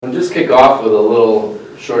We'll just kick off with a little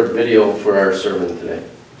short video for our sermon today.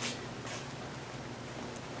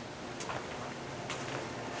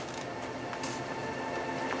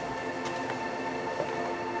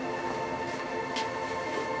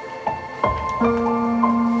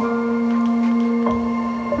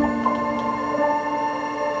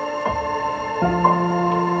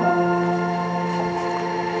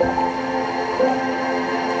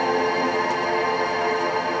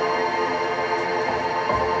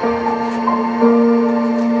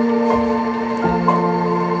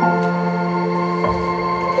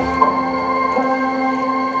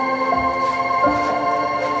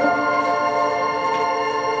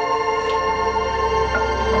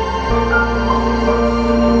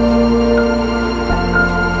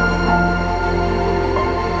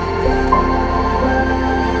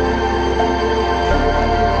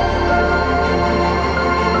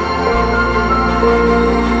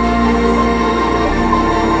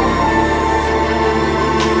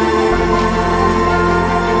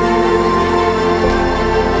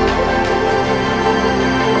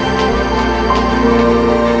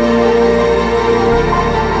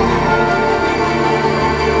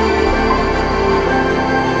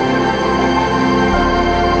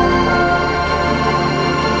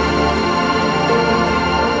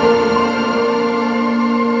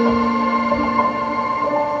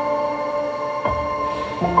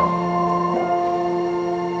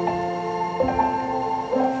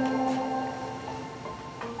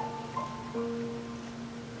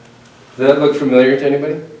 Does that look familiar to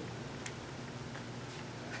anybody?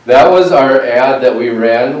 That was our ad that we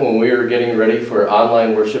ran when we were getting ready for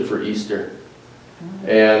online worship for Easter.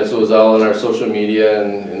 And so it was all on our social media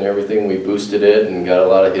and everything. We boosted it and got a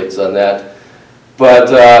lot of hits on that. But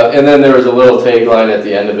and then there was a little tagline at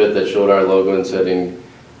the end of it that showed our logo and said,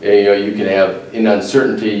 you can have, in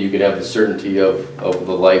uncertainty, you can have the certainty of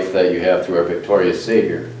the life that you have through our victorious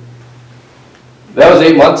Savior. That was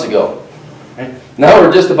 8 months ago. Now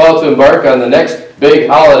we're just about to embark on the next big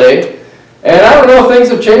holiday, and I don't know if things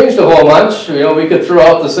have changed a whole bunch. We could throw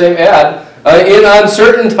out the same ad, in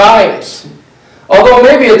uncertain times. Although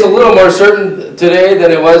maybe it's a little more certain today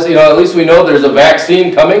than it was, at least we know there's a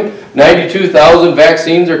vaccine coming. 92,000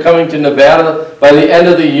 vaccines are coming to Nevada by the end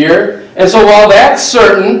of the year. And so while that's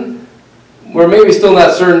certain, we're maybe still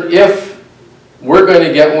not certain if we're going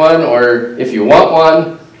to get one or if you want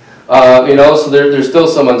one. So there's still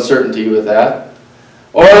some uncertainty with that.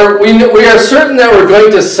 Or we are certain that we're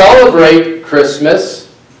going to celebrate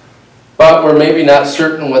Christmas, but we're maybe not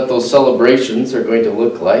certain what those celebrations are going to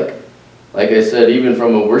look like. Like I said, even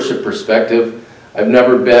from a worship perspective, I've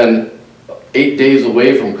never been 8 days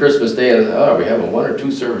away from Christmas Day and, are we having 1 or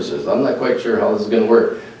 2 services? I'm not quite sure how this is going to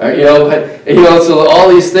work. So all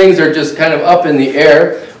these things are just kind of up in the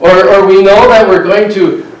air. Or we know that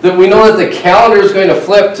we know that the calendar is going to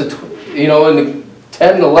flip to, in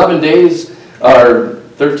 10, 11 days, or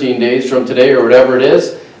 13 days from today, or whatever it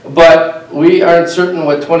is. But we aren't certain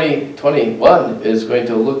what 2021 is going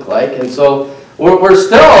to look like. And so we're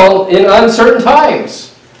still in uncertain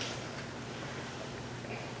times.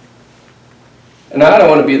 And I don't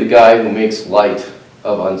want to be the guy who makes light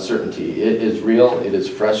of uncertainty. It is real, it is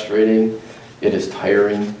frustrating, it is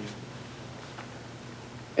tiring.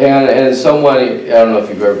 And as someone, I don't know if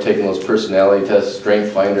you've ever taken those personality tests,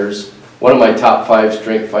 Strength Finders. One of my top 5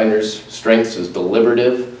 Strength Finders strengths is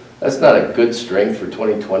deliberative. That's not a good strength for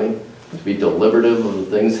 2020, to be deliberative of the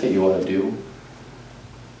things that you want to do.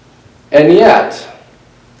 And yet,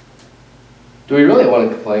 do we really want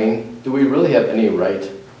to complain? Do we really have any right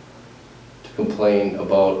to complain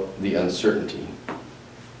about the uncertainty?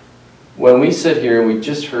 When we sit here, we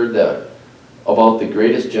just heard that about the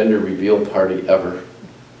greatest gender reveal party ever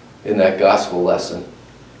in that gospel lesson,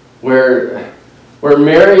 where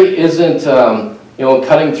Mary isn't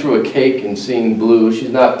cutting through a cake and seeing blue.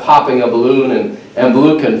 She's not popping a balloon and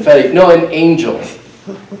blue confetti. No, an angel.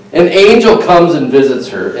 An angel comes and visits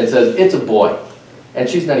her and says, it's a boy. And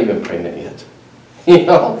she's not even pregnant yet.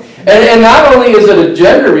 And not only is it a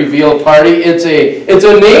gender reveal party, it's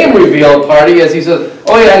a name reveal party, as he says,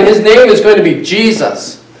 oh yeah, and his name is going to be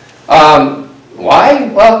Jesus.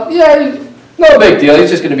 Why? Well, yeah, no big deal.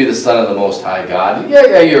 He's just going to be the son of the Most High God.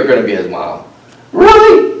 Yeah, you're going to be his mom.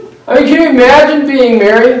 Really? I mean, can you imagine being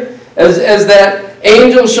Mary as that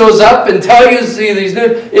angel shows up and tells you these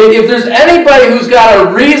things? If there's anybody who's got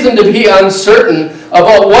a reason to be uncertain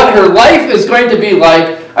about what her life is going to be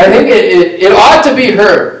like, I think it ought to be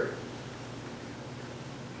her.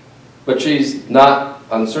 But she's not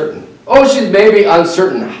uncertain. Oh, she's maybe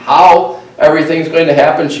uncertain how everything's going to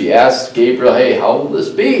happen. She asks Gabriel, hey, how will this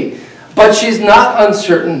be? But she's not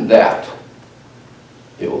uncertain that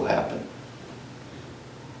it will happen.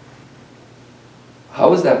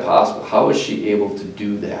 How is that possible? How is she able to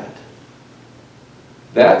do that?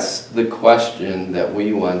 That's the question that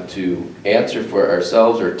we want to answer for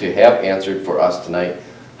ourselves, or to have answered for us tonight.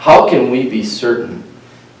 How can we be certain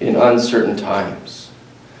in uncertain times?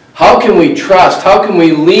 How can we trust? How can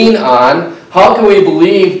we lean on? How can we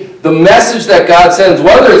believe the message that God sends,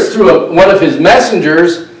 whether it's through one of his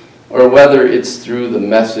messengers or whether it's through the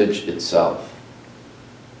message itself?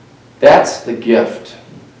 That's the gift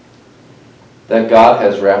that God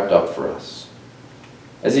has wrapped up for us.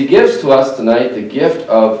 As he gives to us tonight the gift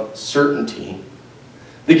of certainty.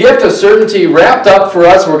 The gift of certainty wrapped up for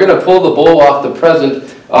us. We're going to pull the bow off the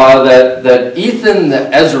present that Ethan the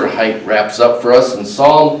Ezrahite wraps up for us in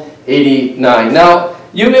Psalm 89. Now,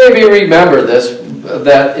 you maybe remember this,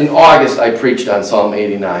 that in August I preached on Psalm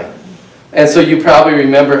 89. And so you probably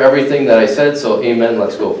remember everything that I said, so amen,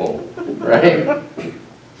 let's go home. Right?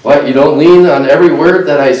 What, you don't lean on every word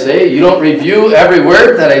that I say? You don't review every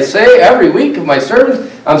word that I say every week of my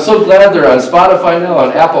sermons? I'm so glad they're on Spotify now,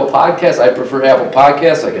 on Apple Podcasts. I prefer Apple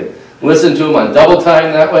Podcasts. I can listen to them on double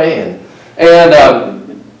time that way.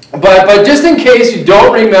 But just in case you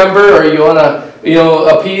don't remember, or you want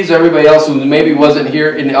to appease everybody else who maybe wasn't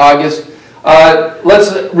here in August,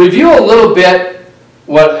 let's review a little bit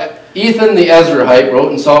what Ethan the Ezrahite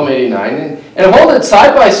wrote in Psalm 89, and hold it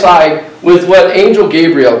side by side with what Angel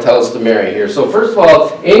Gabriel tells to Mary here. So first of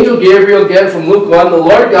all, Angel Gabriel, again from Luke 1, the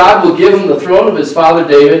Lord God will give him the throne of his father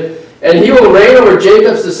David, and he will reign over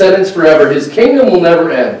Jacob's descendants forever. His kingdom will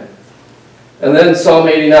never end. And then Psalm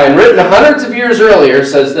 89, written hundreds of years earlier,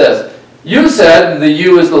 says this: You said, the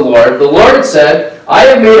you is the Lord. The Lord said, I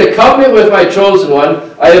have made a covenant with my chosen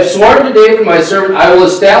one. I have sworn to David my servant, I will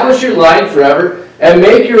establish your line forever and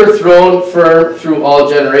make your throne firm through all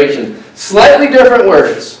generations. Slightly different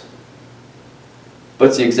words, but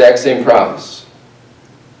it's the exact same promise.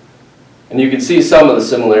 And you can see some of the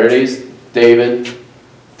similarities. David,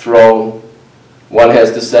 throne, one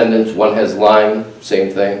has descendants, one has line,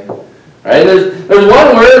 same thing. Right? There's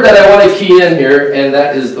one word that I want to key in here, and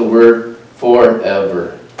that is the word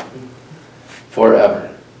forever. Forever.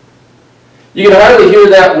 You can hardly hear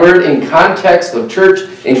that word in context of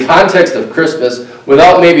church, in context of Christmas,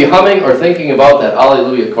 without maybe humming or thinking about that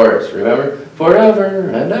Alleluia chorus. Remember? Forever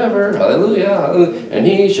and ever, hallelujah, hallelujah, and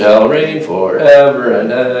he shall reign forever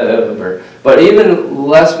and ever. But even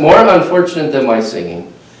more unfortunate than my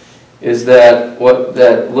singing is that what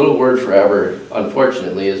that little word forever,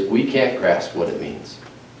 unfortunately, is we can't grasp what it means.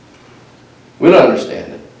 We don't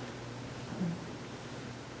understand it.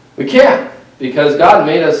 We can't. Because God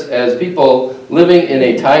made us as people living in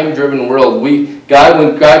a time-driven world. When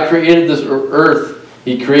God created this earth,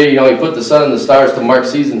 He put the sun and the stars to mark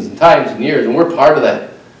seasons and times and years, and we're part of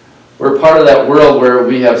that. We're part of that world where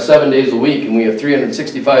we have 7 days a week and we have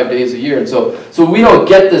 365 days a year. And so we don't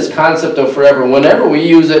get this concept of forever. Whenever we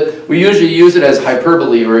use it, we usually use it as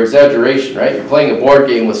hyperbole or exaggeration, right? You're playing a board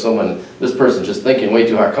game with someone, this person's just thinking way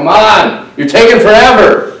too hard. Come on, you're taking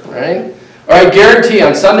forever, right? Or I guarantee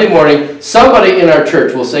on Sunday morning, somebody in our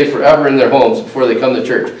church will say forever in their homes before they come to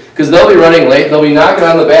church. Because they'll be running late, they'll be knocking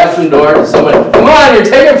on the bathroom door, and somebody, come on, you're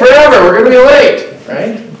taking forever, we're going to be late,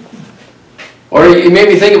 right? Or you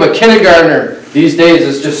maybe think of a kindergartner these days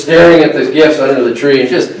that's just staring at the gifts under the tree and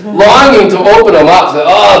just longing to open them up. Say,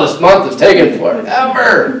 oh, this month is taking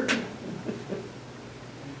forever.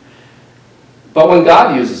 But when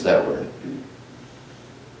God uses that word,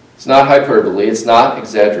 it's not hyperbole, it's not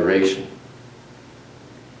exaggeration.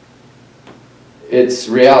 It's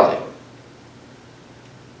reality.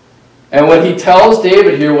 And what he tells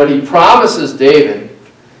David here, what he promises David,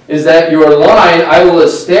 is that your line, I will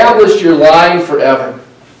establish your line forever.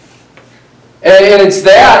 And it's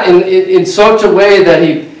that in such a way that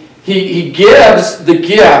he gives the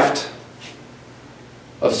gift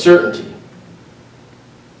of certainty.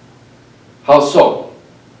 How so?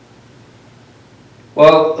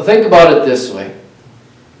 Well, think about it this way.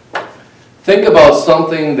 Think about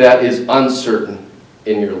something that is uncertain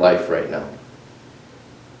in your life right now.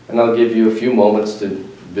 And I'll give you a few moments to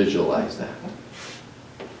visualize that.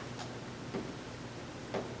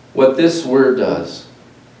 What this word does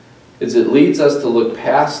is it leads us to look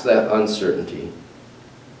past that uncertainty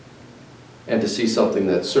and to see something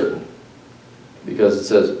that's certain. Because it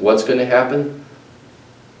says, what's going to happen?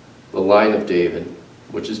 The line of David,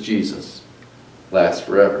 which is Jesus, lasts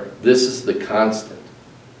forever. This is the constant.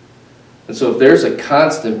 And so if there's a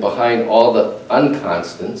constant behind all the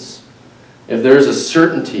unconstants, if there's a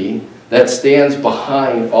certainty that stands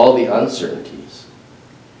behind all the uncertainties,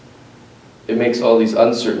 it makes all these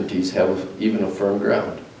uncertainties have even a firm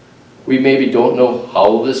ground. We maybe don't know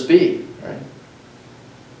how will this be, right?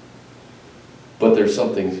 But there's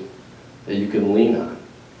something that you can lean on.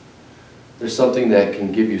 There's something that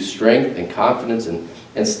can give you strength and confidence and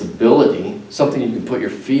stability, something you can put your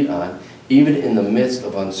feet on, even in the midst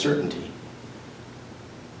of uncertainty.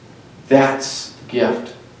 That's the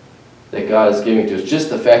gift that God is giving to us. Just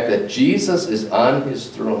the fact that Jesus is on his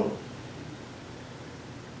throne.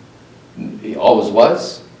 He always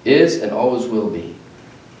was, is, and always will be.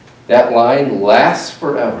 That line lasts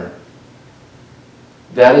forever.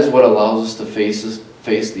 That is what allows us to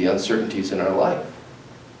face the uncertainties in our life.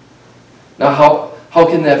 Now, how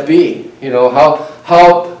can that be? You know,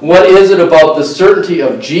 what is it about the certainty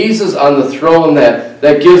of Jesus on the throne that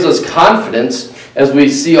gives us confidence as we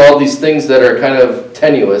see all these things that are kind of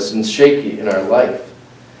tenuous and shaky in our life?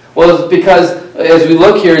 Well, it's because as we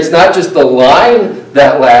look here, it's not just the line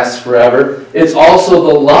that lasts forever, it's also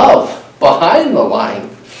the love behind the line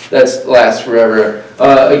that lasts forever.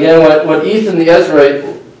 Again, what Ethan the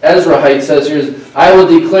Ezrahite says here is, I will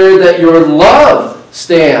declare that your love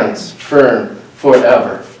stands firm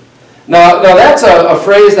forever. Now that's a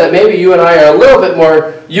phrase that maybe you and I are a little bit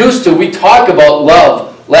more used to. We talk about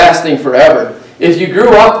love lasting forever. If you grew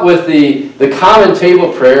up with the common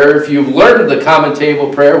table prayer, if you've learned the common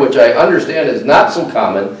table prayer, which I understand is not so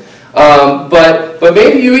common, but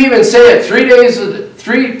maybe you even say it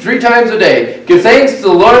three times a day. Give thanks to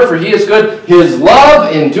the Lord, for he is good. His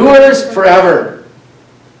love endures forever.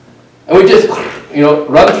 And we just,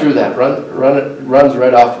 run through that. It runs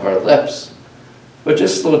right off of our lips. But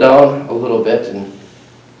just slow down a little bit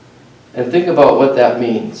and think about what that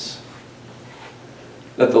means.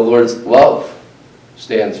 That the Lord's love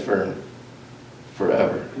stands firm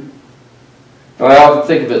forever. Now, I often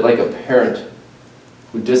think of it like a parent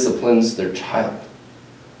who disciplines their child.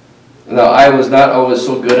 Now, I was not always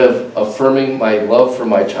so good at affirming my love for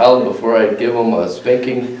my child before I'd give them a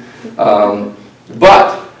spanking.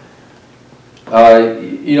 But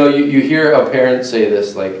you hear a parent say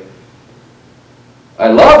this, like, I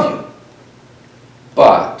love you,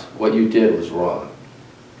 but what you did was wrong.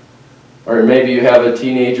 Or maybe you have a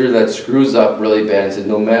teenager that screws up really bad and says,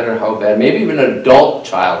 no matter how bad, maybe even an adult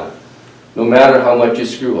child, no matter how much you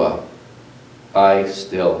screw up, I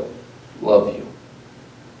still love you.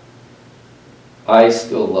 I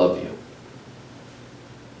still love you.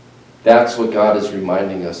 That's what God is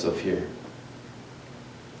reminding us of here.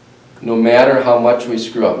 No matter how much we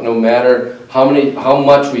screw up, no matter how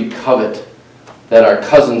much we covet that our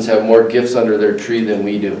cousins have more gifts under their tree than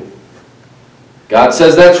we do. God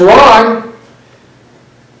says that's wrong,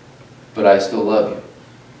 but I still love you.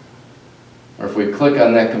 Or if we click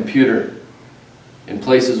on that computer in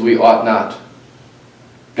places we ought not,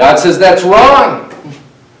 God says that's wrong,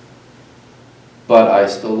 but I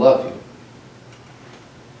still love you.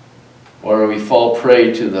 Or we fall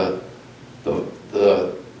prey to the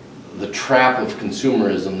trap of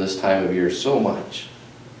consumerism this time of year so much.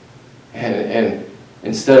 And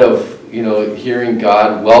instead of, hearing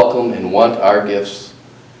God welcome and want our gifts,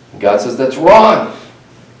 God says that's wrong,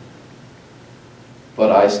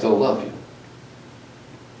 but I still love you.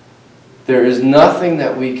 There is nothing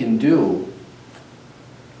that we can do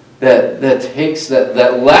that takes,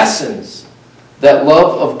 that lessens that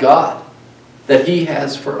love of God that he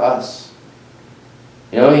has for us.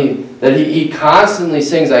 He constantly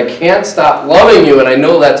sings, I can't stop loving you, and I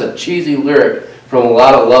know that's a cheesy lyric from a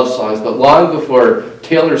lot of love songs, but long before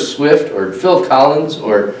Taylor Swift or Phil Collins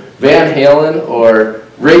or Van Halen or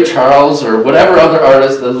Ray Charles or whatever other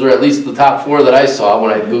artist, those are at least the top 4 that I saw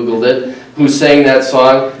when I Googled it, who sang that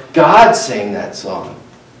song, God sang that song.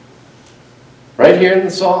 Right here in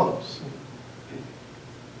the Psalms.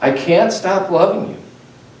 I can't stop loving you.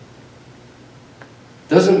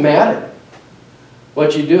 Doesn't matter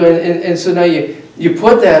what you do. And so now you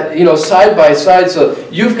put that, side by side. So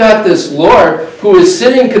you've got this Lord who is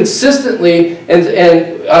sitting consistently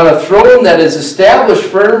and on a throne that is established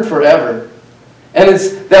firm forever. And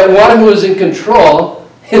it's that one who is in control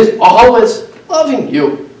is always loving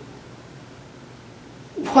you.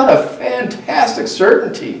 What a fantastic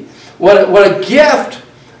certainty. What a gift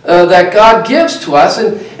that God gives to us.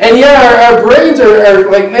 And yet our brains are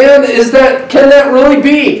like, man, can that really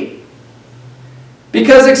be?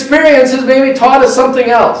 Because experience has maybe taught us something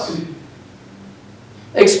else.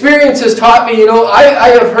 Experience has taught me, I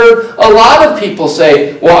have heard a lot of people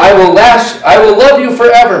say, well, I will love you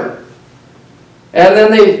forever. And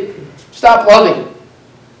then they stop loving.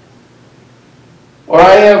 Or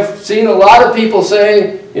I have seen a lot of people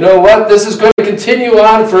say, you know what, this is going to continue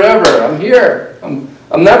on forever. I'm here.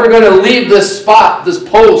 I'm never going to leave this spot, this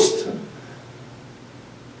post.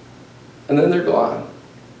 And then they're gone.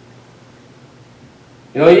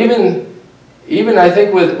 You know, even I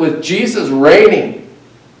think with Jesus reigning,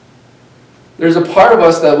 there's a part of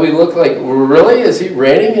us that we look like, really? Is he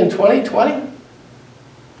reigning in 2020?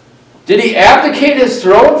 Did he abdicate his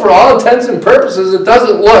throne? For all intents and purposes, it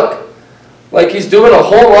doesn't look like he's doing a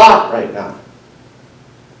whole lot right now.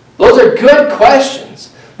 Those are good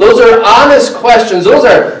questions. Those are honest questions. Those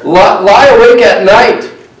are lie awake at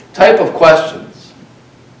night type of questions.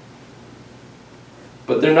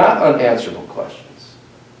 But they're not unanswerable questions.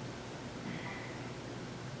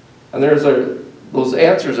 And those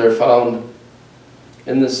answers are found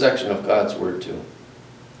in this section of God's Word too.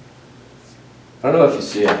 I don't know if you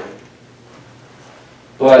see it.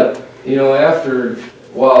 But, you know,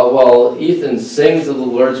 while Ethan sings of the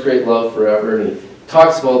Lord's great love forever, and he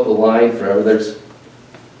talks about the line forever, there's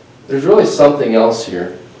really something else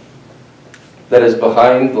here that is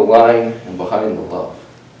behind the line and behind the love.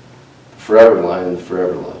 The forever line and the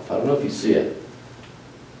forever love. I don't know if you see it.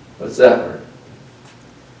 What's that word?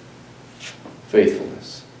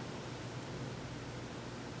 Faithfulness.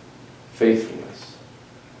 Faithfulness.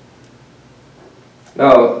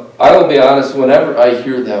 Now, I will be honest, whenever I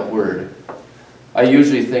hear that word, I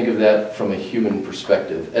usually think of that from a human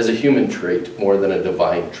perspective, as a human trait more than a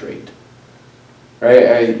divine trait.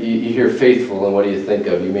 Right? You hear faithful, and what do you think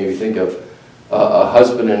of? You maybe think of a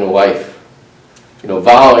husband and a wife, you know,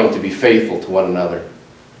 vowing to be faithful to one another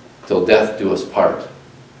till death do us part.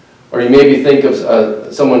 Or you maybe think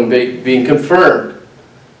of someone being confirmed,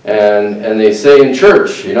 and they say in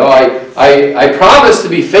church, you know, I promise to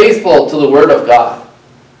be faithful to the Word of God.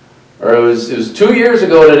 Or it was 2 years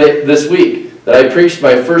ago today, this week, that I preached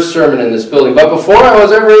my first sermon in this building. But before I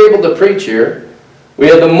was ever able to preach here, we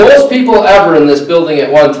had the most people ever in this building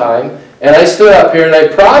at one time, and I stood up here and I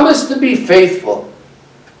promised to be faithful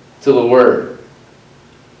to the Word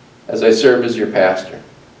as I served as your pastor.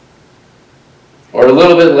 Or a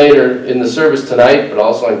little bit later in the service tonight, but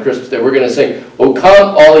also on Christmas Day, we're going to sing, "O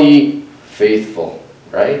come all ye faithful,"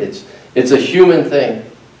 right? It's a human thing.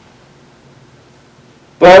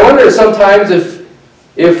 But I wonder sometimes if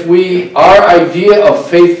our idea of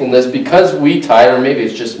faithfulness, because we tie, or maybe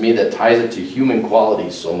it's just me that ties it to human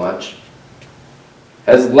qualities so much,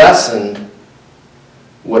 has lessened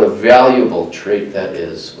what a valuable trait that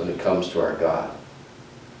is when it comes to our God.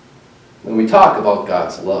 When we talk about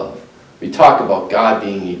God's love, we talk about God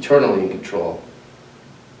being eternally in control.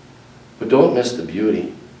 But don't miss the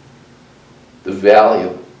beauty, the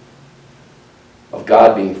value of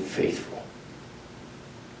God being faithful.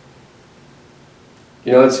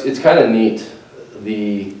 You know, it's kind of neat.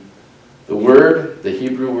 The word, the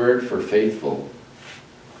Hebrew word for faithful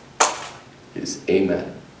is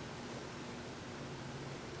amen.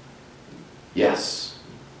 Yes,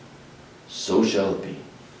 so shall it be.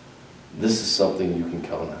 This is something you can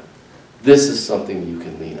count on. This is something you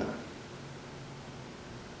can lean on.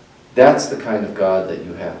 That's the kind of God that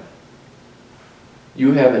you have.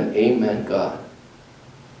 You have an amen God.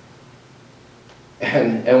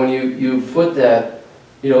 And when you put that,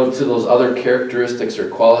 you know, to those other characteristics or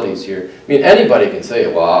qualities here, I mean, anybody can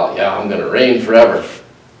say, well, yeah, I'm going to reign forever.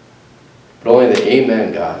 But only the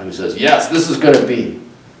amen God who says, yes, this is going to be,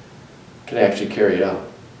 can actually carry it out.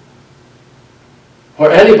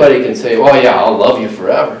 Or anybody can say, oh yeah, I'll love you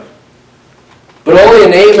forever. But only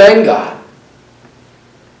an amen God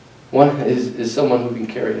is someone who can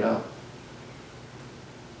carry it out.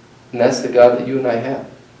 And that's the God that you and I have.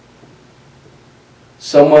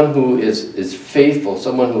 Someone who is faithful,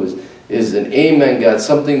 someone who is an amen God,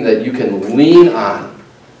 something that you can lean on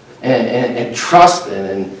and trust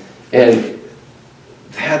in. And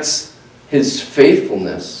that's his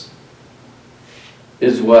faithfulness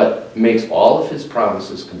is what makes all of his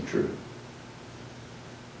promises come true.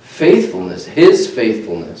 Faithfulness, his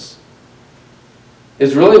faithfulness,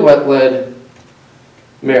 is really what led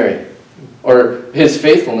Mary. Or his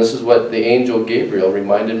faithfulness is what the angel Gabriel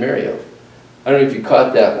reminded Mary of. I don't know if you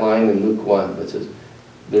caught that line in Luke 1, but it says,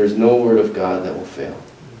 there's no word of God that will fail.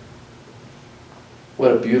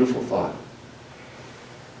 What a beautiful thought.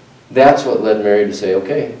 That's what led Mary to say,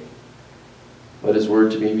 okay, let his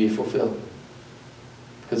word to me be fulfilled.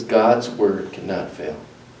 Because God's word cannot fail.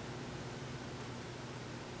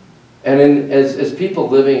 And as people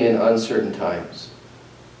living in uncertain times,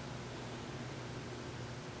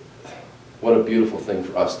 what a beautiful thing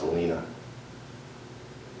for us to lean on.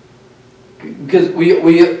 Because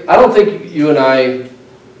I don't think you and I, you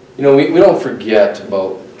know, we don't forget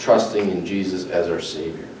about trusting in Jesus as our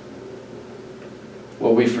Savior.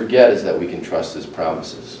 What we forget is that we can trust his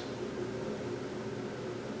promises.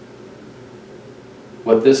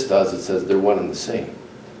 What this does, it says they're one and the same.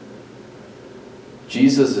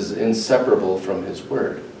 Jesus is inseparable from his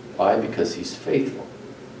word. Why? Because he's faithful.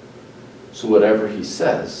 So whatever he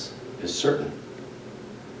says is certain.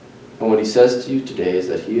 And what he says to you today is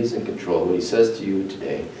that he is in control. What he says to you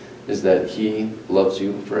today is that he loves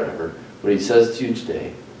you forever. What he says to you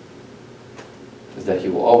today is that he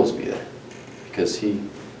will always be there because he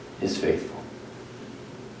is faithful.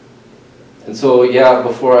 And so, yeah,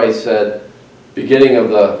 before I said, beginning of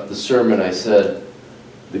the sermon, I said,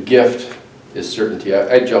 the gift is certainty.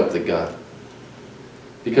 I jumped the gun.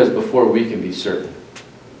 Because before we can be certain,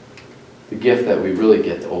 the gift that we really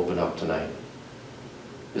get to open up tonight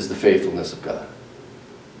is the faithfulness of God.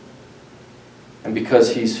 And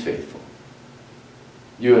because he's faithful,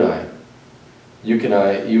 you and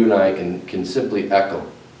I can simply echo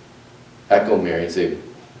Mary and say,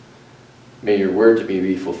 may your word to me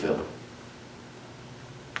be fulfilled.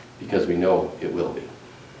 Because we know it will be.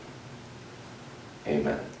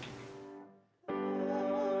 Amen.